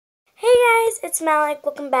it's Malak.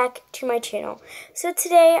 Welcome back to my channel. So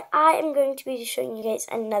today I am going to be showing you guys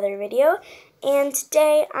another video, and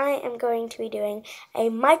today I am going to be doing a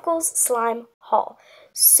Michael's slime haul.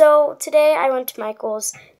 So today I went to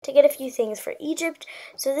Michael's to get a few things for Egypt.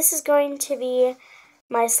 So this is going to be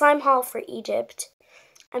my slime haul for Egypt.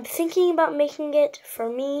 I'm thinking about making it for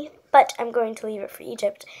me, but I'm going to leave it for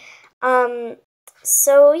Egypt.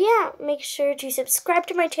 So yeah, make sure to subscribe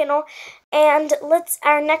to my channel, and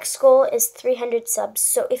our next goal is 300 subs.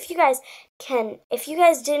 So if you guys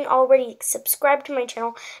didn't already subscribe to my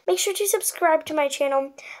channel, make sure to subscribe to my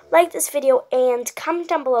channel, like this video, and comment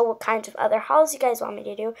down below what kinds of other hauls you guys want me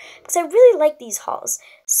to do, because I really like these hauls.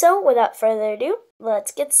 So without further ado,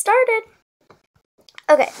 let's get started.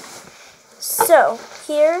 Okay, so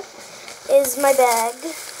here is my bag,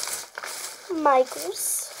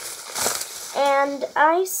 Michael's. And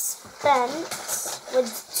I spent,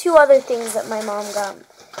 with two other things that my mom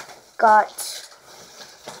got,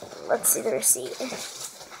 let's see the receipt.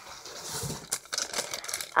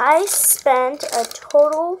 I spent a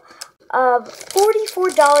total of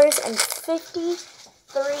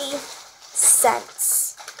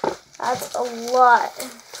 $44.53. That's a lot.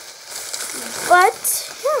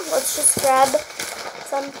 But, yeah, let's just grab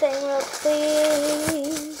something real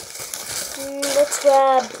quick. Let's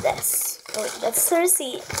grab this. Oh, that's the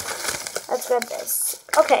receipt. Let's grab this.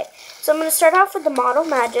 Okay, so I'm going to start off with the Model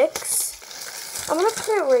Magics. I'm going to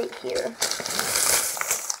put it right here.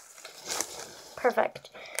 Perfect.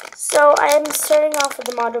 So I am starting off with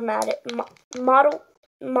the Model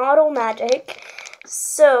Magic.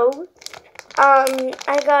 So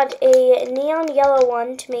I got a neon yellow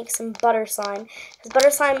one to make some butter slime, because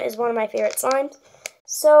butter slime is one of my favorite slimes.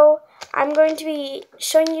 So I'm going to be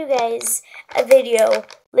showing you guys a video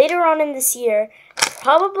later on in this year,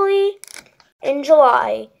 probably in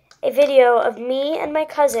July, a video of me and my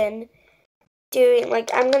cousin doing,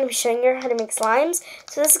 I'm going to be showing her how to make slimes.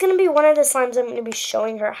 So this is going to be one of the slimes I'm going to be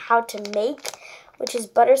showing her how to make, which is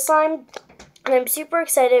butter slime. And I'm super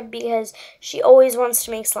excited because she always wants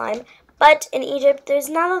to make slime. But in Egypt, there's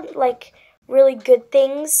not, really good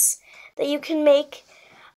things that you can make.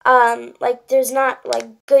 There's not,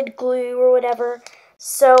 good glue or whatever.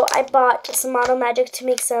 So I bought some Model Magic to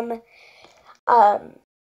make some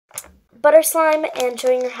butter slime and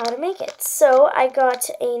showing her how to make it. So I got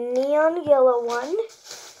a neon yellow one,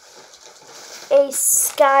 a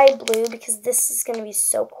sky blue, because this is going to be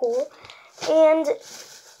so cool, and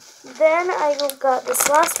then I got this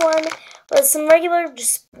last one with some regular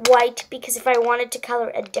just white, because if I wanted to color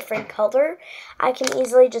a different color, I can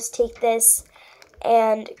easily just take this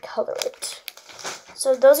and color it.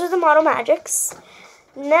 So those are the Model Magics.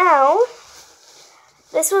 Now,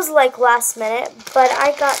 this was last minute, but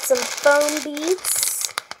I got some foam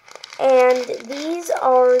beads, and these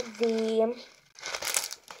are the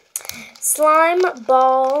slime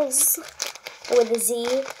balls with a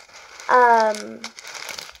Z,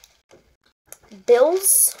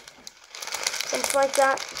 bills, something like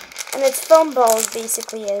that, and it's foam balls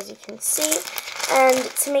basically, as you can see,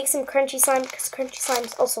 and to make some crunchy slime, because crunchy slime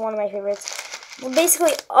is also one of my favorites. Well,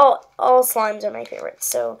 basically all slimes are my favorites,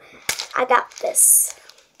 so I got this.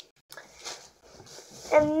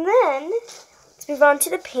 And then, let's move on to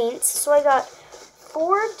the paints. So I got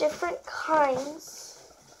 4 different kinds.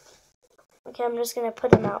 Okay, I'm just going to put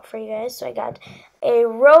them out for you guys. So I got a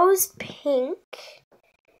rose pink,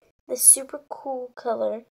 the super cool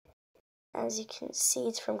color. As you can see,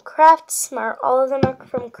 it's from Craft Smart. All of them are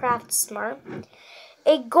from Craft Smart.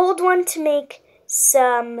 A gold one to make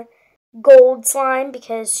some gold slime,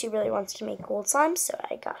 because she really wants to make gold slime, so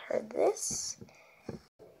I got her this.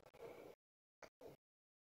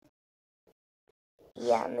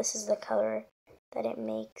 Yeah, and this is the color that it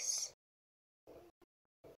makes.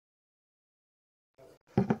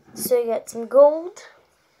 So you got some gold,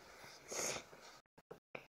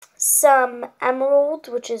 some emerald,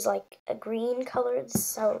 which is a green color. This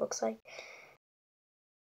is how it looks like.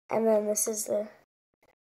 And then this is the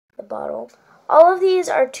bottle. All of these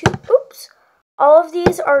are 2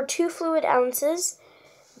 fluid ounces.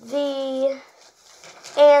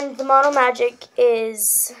 And the Model Magic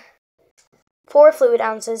is 4 fluid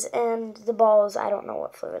ounces, and the balls, I don't know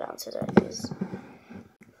what fluid ounces are these.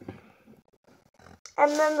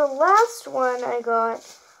 And then the last one I got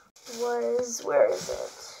was, where is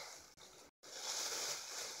it?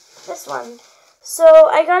 This one. So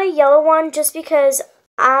I got a yellow one just because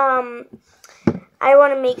I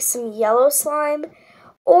want to make some yellow slime,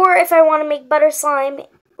 or if I want to make butter slime,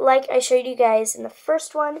 like I showed you guys in the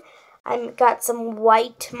first one, I got some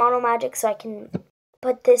white Model Magic so I can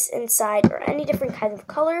put this inside, or any different kind of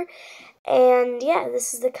color. And yeah,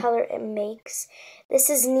 this is the color it makes. This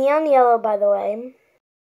is neon yellow, by the way.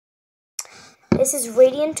 This is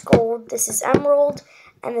radiant gold, this is emerald,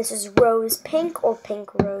 and this is rose pink or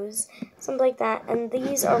pink rose, something like that. And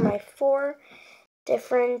these are my 4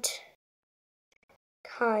 different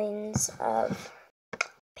kinds of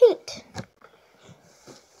paint.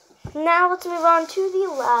 Now let's move on to the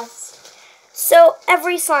last. So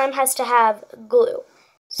every slime has to have glue.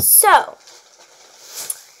 So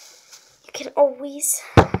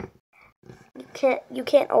you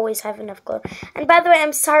can't always have enough glue. And by the way,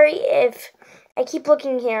 I'm sorry if I keep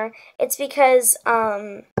looking here. It's because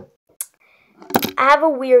I have a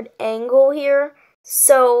weird angle here.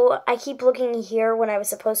 So I keep looking here when I was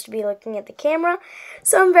supposed to be looking at the camera.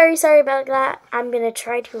 So I'm very sorry about that. I'm going to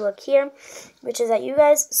try to look here, which is at you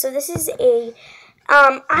guys. So this is a,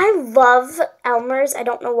 I love Elmer's. I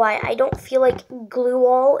don't know why. I don't feel like glue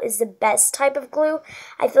wall is the best type of glue.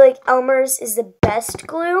 I feel like Elmer's is the best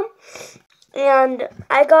glue. And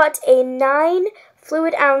I got a 9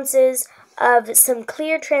 fluid ounces of some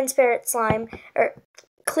clear transparent slime, or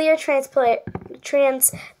clear transparent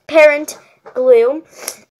glue.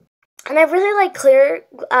 And I really like clear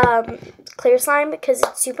slime because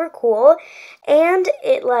it's super cool, and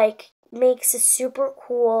it like makes a super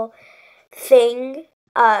cool thing,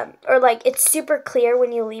 or like it's super clear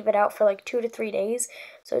when you leave it out for like 2 to 3 days.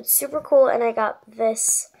 So it's super cool. And I got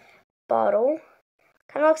this bottle.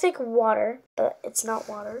 Kind of looks like water, but it's not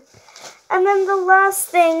water. And then the last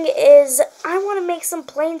thing is I want to make some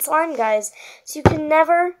plain slime, guys. So you can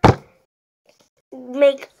never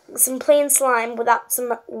make some plain slime without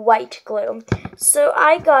some white glue. So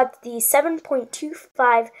I got the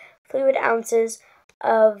 7.25 fluid ounces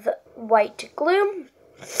of white glue.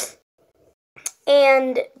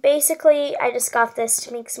 And basically, I just got this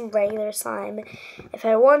to make some regular slime. If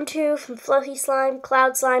I want to, from fluffy slime,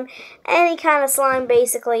 cloud slime, any kind of slime,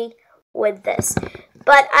 basically, with this.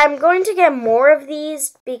 But I'm going to get more of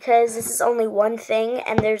these because this is only one thing,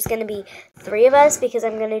 and there's going to be 3 of us because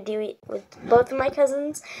I'm going to do it with both of my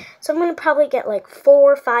cousins. So I'm going to probably get like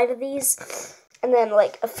 4 or 5 of these, and then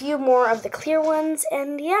like a few more of the clear ones,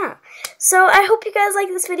 and yeah. So I hope you guys like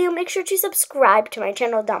this video. Make sure to subscribe to my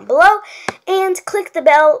channel down below and click the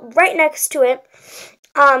bell right next to it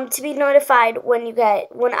to be notified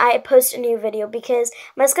when I post a new video, because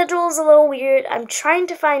my schedule is a little weird. I'm trying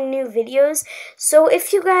to find new videos. So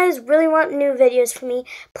if you guys really want new videos from me,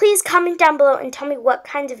 please comment down below and tell me what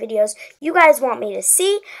kinds of videos you guys want me to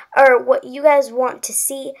see, or what you guys want to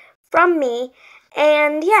see from me.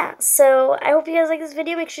 And yeah, so I hope you guys like this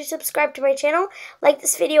video. Make sure to subscribe to my channel, like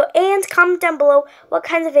this video, and comment down below what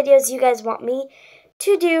kinds of videos you guys want me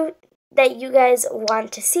to do, that you guys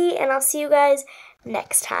want to see. And I'll see you guys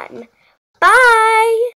next time. Bye!